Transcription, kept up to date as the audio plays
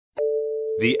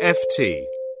The FT.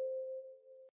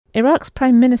 Iraq's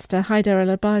Prime Minister Haider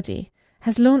al-Abadi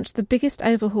has launched the biggest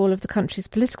overhaul of the country's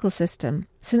political system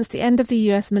since the end of the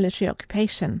US military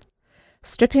occupation,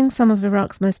 stripping some of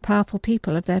Iraq's most powerful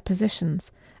people of their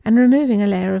positions and removing a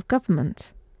layer of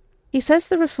government. He says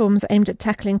the reforms are aimed at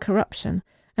tackling corruption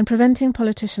and preventing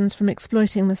politicians from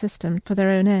exploiting the system for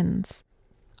their own ends.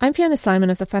 I'm Fiona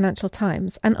Simon of the Financial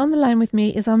Times, and on the line with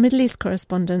me is our Middle East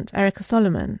correspondent, Erica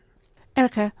Solomon.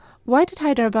 Erica, why did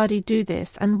Haider al-Abadi do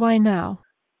this, and why now?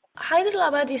 Haider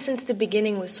al-Abadi, since the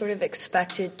beginning, was sort of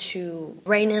expected to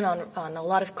rein in on a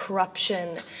lot of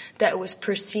corruption that was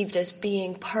perceived as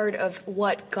being part of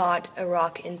what got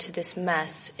Iraq into this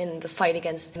mess in the fight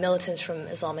against militants from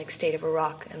Islamic State of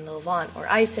Iraq and the Levant, or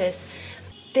ISIS.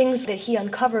 Things that he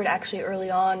uncovered actually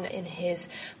early on in his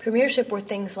premiership were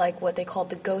things like what they called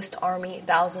the ghost army,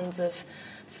 thousands of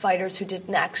fighters who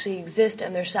didn't actually exist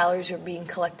and their salaries were being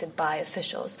collected by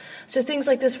officials. So things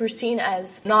like this were seen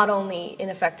as not only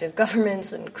ineffective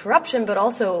governments and corruption, but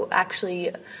also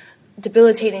actually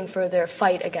debilitating for their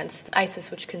fight against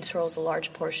ISIS, which controls a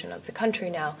large portion of the country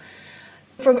now.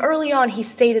 From early on, he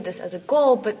stated this as a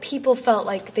goal, but people felt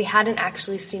like they hadn't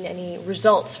actually seen any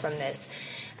results from this.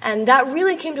 And that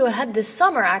really came to a head this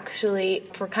summer, actually,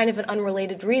 for kind of an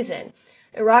unrelated reason.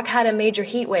 Iraq had a major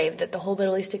heat wave that the whole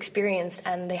Middle East experienced,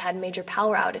 and they had major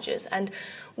power outages. And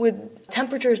with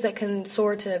temperatures that can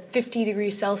soar to 50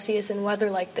 degrees Celsius in weather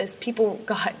like this, people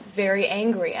got very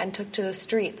angry and took to the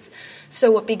streets. So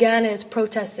what began as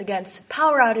protests against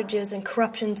power outages and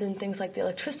corruptions in things like the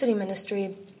electricity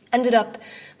ministry ended up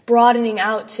broadening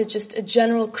out to just a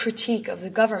general critique of the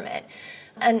government.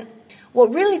 And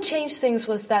what really changed things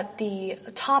was that the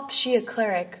top Shia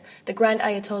cleric, the Grand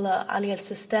Ayatollah Ali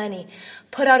al-Sistani,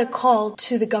 put out a call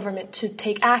to the government to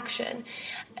take action.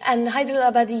 And Haider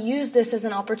al-Abadi used this as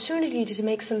an opportunity to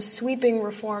make some sweeping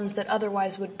reforms that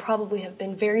otherwise would probably have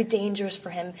been very dangerous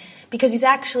for him, because he's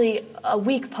actually a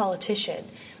weak politician,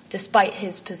 despite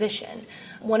his position.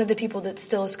 One of the people that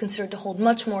still is considered to hold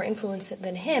much more influence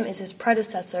than him is his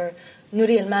predecessor,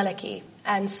 Nouri al-Maliki.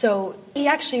 And so he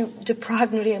actually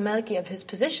deprived Nouri al-Maliki of his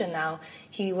position now.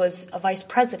 He was a vice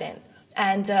president.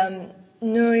 And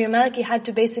Nouri al-Maliki had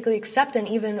to basically accept and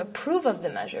even approve of the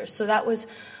measures. So that was,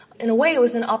 in a way, it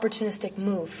was an opportunistic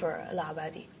move for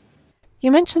al-Abadi.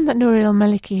 You mentioned that Nouri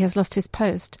al-Maliki has lost his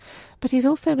post, but he's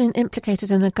also been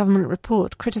implicated in a government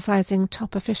report criticising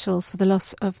top officials for the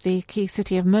loss of the key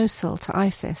city of Mosul to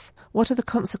ISIS. What are the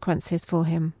consequences for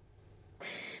him?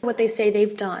 What they say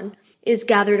they've done is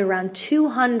gathered around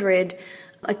 200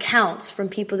 accounts from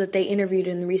people that they interviewed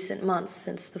in recent months,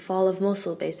 since the fall of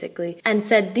Mosul, basically, and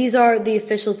said these are the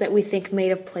officials that we think may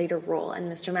have played a role,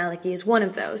 and Mr. Maliki is one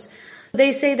of those.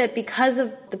 They say that because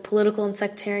of the political and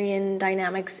sectarian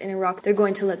dynamics in Iraq, they're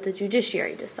going to let the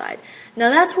judiciary decide.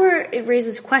 Now that's where it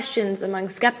raises questions among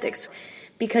skeptics,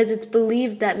 because it's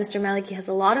believed that Mr. Maliki has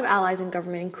a lot of allies in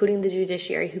government, including the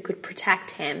judiciary, who could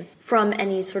protect him from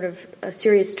any sort of a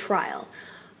serious trial.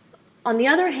 On the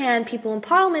other hand, people in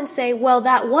parliament say, well,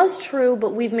 that was true,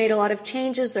 but we've made a lot of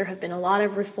changes. There have been a lot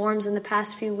of reforms in the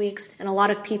past few weeks, and a lot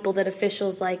of people that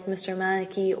officials like Mr.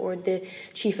 Maliki or the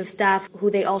chief of staff, who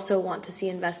they also want to see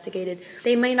investigated,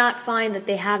 they may not find that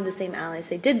they have the same allies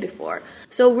they did before.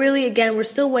 So really, again, we're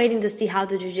still waiting to see how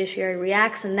the judiciary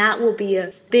reacts, and that will be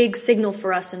a big signal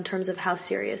for us in terms of how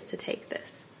serious to take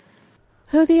this.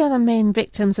 Who are the other main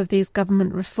victims of these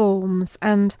government reforms,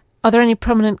 and are there any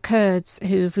prominent Kurds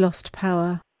who've lost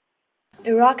power?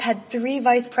 Iraq had 3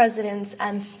 vice presidents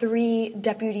and 3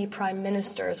 deputy prime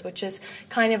ministers, which is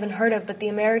kind of unheard of, but the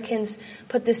Americans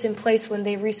put this in place when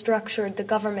they restructured the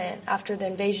government after the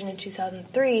invasion in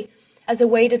 2003 as a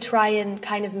way to try and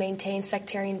kind of maintain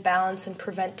sectarian balance and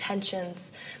prevent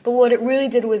tensions. But what it really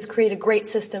did was create a great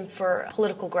system for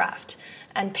political graft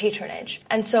and patronage.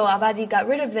 And so Abadi got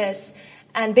rid of this,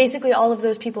 and basically all of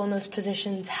those people in those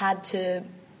positions had to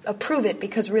approve it,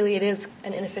 because really it is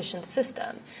an inefficient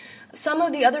system. Some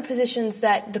of the other positions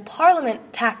that the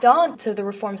parliament tacked on to the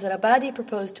reforms that Abadi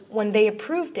proposed when they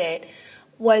approved it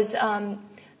was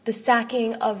the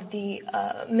sacking of the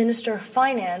Minister of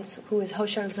Finance, who is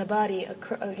Hosher al-Zabari,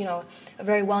 a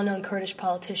very well-known Kurdish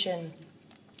politician,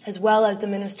 as well as the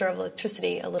Minister of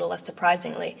Electricity, a little less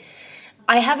surprisingly.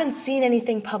 I haven't seen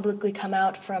anything publicly come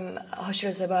out from Hosher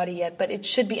al-Zabari yet, but it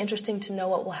should be interesting to know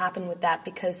what will happen with that,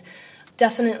 because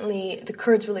definitely the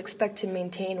Kurds will expect to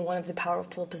maintain one of the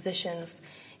powerful positions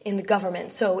in the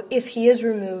government. So if he is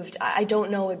removed, I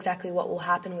don't know exactly what will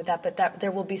happen with that, but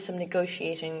there will be some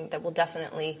negotiating that will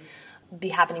definitely be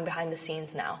happening behind the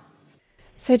scenes now.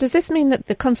 So does this mean that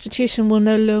the constitution will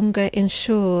no longer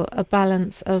ensure a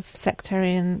balance of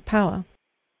sectarian power?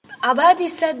 Abadi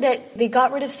said that they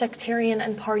got rid of sectarian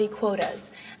and party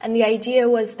quotas, and the idea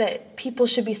was that people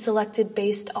should be selected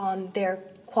based on their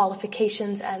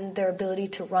qualifications and their ability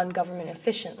to run government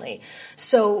efficiently.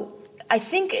 So I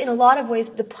think in a lot of ways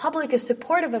the public is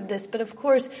supportive of this, but of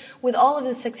course with all of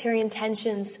the sectarian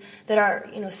tensions that are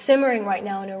simmering right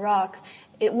now in Iraq,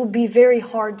 it will be very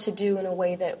hard to do in a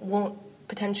way that won't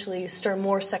potentially stir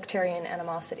more sectarian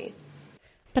animosity.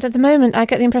 But at the moment, I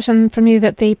get the impression from you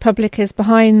that the public is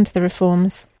behind the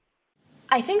reforms.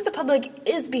 I think the public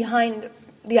is behind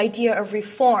the idea of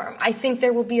reform. I think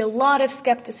there will be a lot of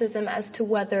skepticism as to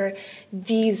whether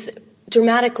these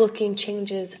dramatic-looking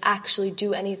changes actually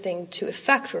do anything to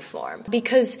effect reform.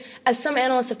 Because, as some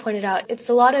analysts have pointed out, it's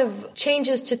a lot of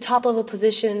changes to top-level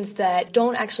positions that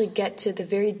don't actually get to the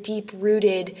very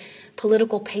deep-rooted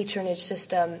political patronage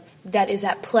system that is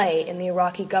at play in the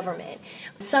Iraqi government.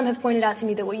 Some have pointed out to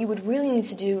me that what you would really need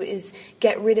to do is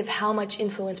get rid of how much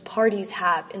influence parties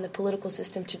have in the political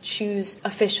system to choose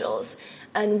officials.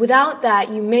 And without that,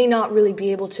 you may not really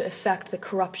be able to affect the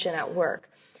corruption at work.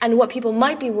 And what people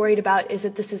might be worried about is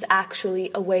that this is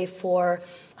actually a way for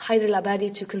Haider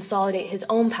al-Abadi to consolidate his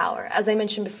own power. As I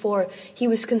mentioned before, he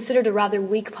was considered a rather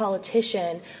weak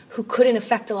politician who couldn't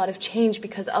effect a lot of change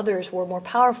because others were more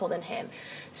powerful than him.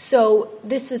 So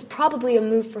this is probably a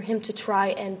move for him to try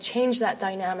and change that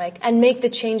dynamic and make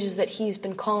the changes that he's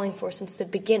been calling for since the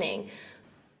beginning.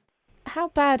 How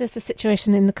bad is the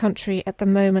situation in the country at the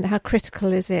moment? How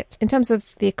critical is it in terms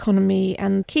of the economy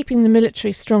and keeping the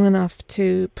military strong enough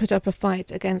to put up a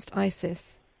fight against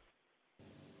ISIS?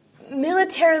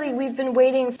 Militarily, we've been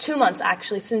waiting 2 months,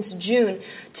 actually, since June,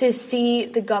 to see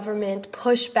the government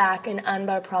push back in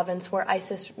Anbar province, where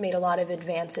ISIS made a lot of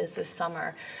advances this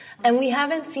summer. And we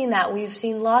haven't seen that. We've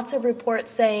seen lots of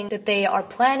reports saying that they are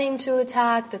planning to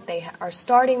attack, that they are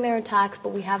starting their attacks, but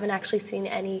we haven't actually seen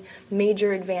any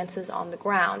major advances on the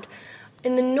ground.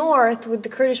 In the north, with the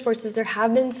Kurdish forces, there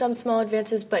have been some small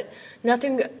advances, but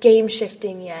nothing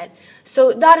game-shifting yet.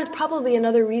 So that is probably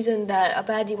another reason that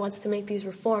Abadi wants to make these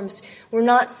reforms. We're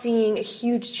not seeing a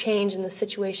huge change in the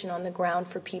situation on the ground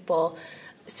for people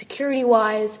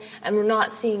security-wise, and we're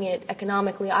not seeing it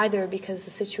economically either because the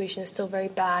situation is still very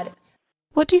bad.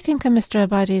 What do you think are Mr.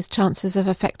 Abadi's chances of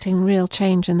affecting real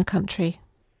change in the country?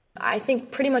 I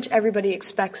think pretty much everybody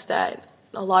expects that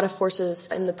a lot of forces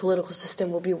in the political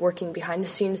system will be working behind the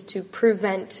scenes to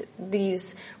prevent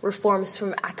these reforms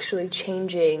from actually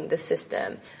changing the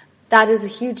system. That is a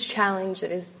huge challenge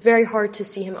that is very hard to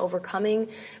see him overcoming.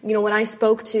 When I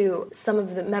spoke to some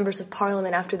of the members of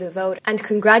parliament after the vote and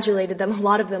congratulated them, a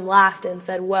lot of them laughed and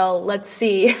said, well, let's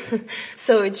see.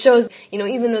 So it shows,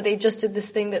 even though they just did this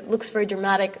thing that looks very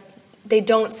dramatic, they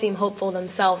don't seem hopeful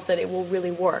themselves that it will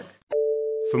really work.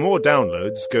 For more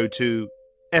downloads, go to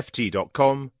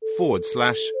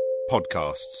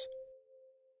ft.com/podcasts.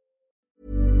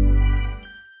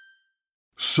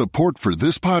 Support for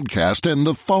this podcast and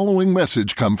the following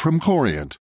message come from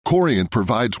Corient. Corient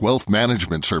provides wealth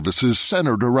management services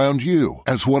centered around you.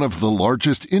 As one of the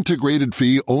largest integrated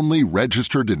fee-only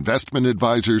registered investment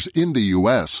advisors in the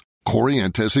U.S.,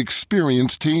 Corient has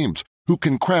experienced teams who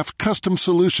can craft custom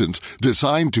solutions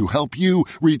designed to help you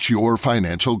reach your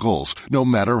financial goals, no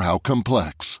matter how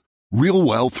complex. Real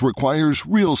wealth requires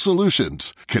real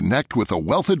solutions. Connect with a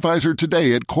wealth advisor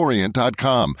today at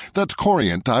Corient.com. That's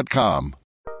Corient.com.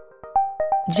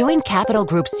 Join Capital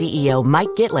Group CEO Mike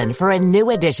Gitlin for a new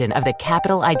edition of the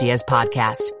Capital Ideas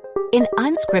Podcast. In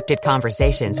unscripted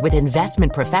conversations with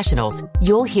investment professionals,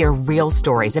 you'll hear real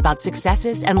stories about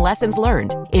successes and lessons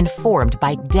learned, informed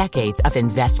by decades of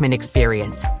investment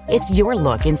experience. It's your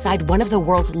look inside one of the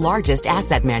world's largest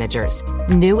asset managers.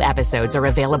 New episodes are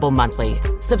available monthly.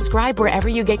 Subscribe wherever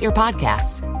you get your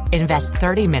podcasts. Invest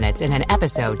 30 minutes in an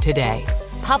episode today.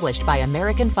 Published by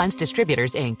American Funds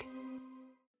Distributors, Inc.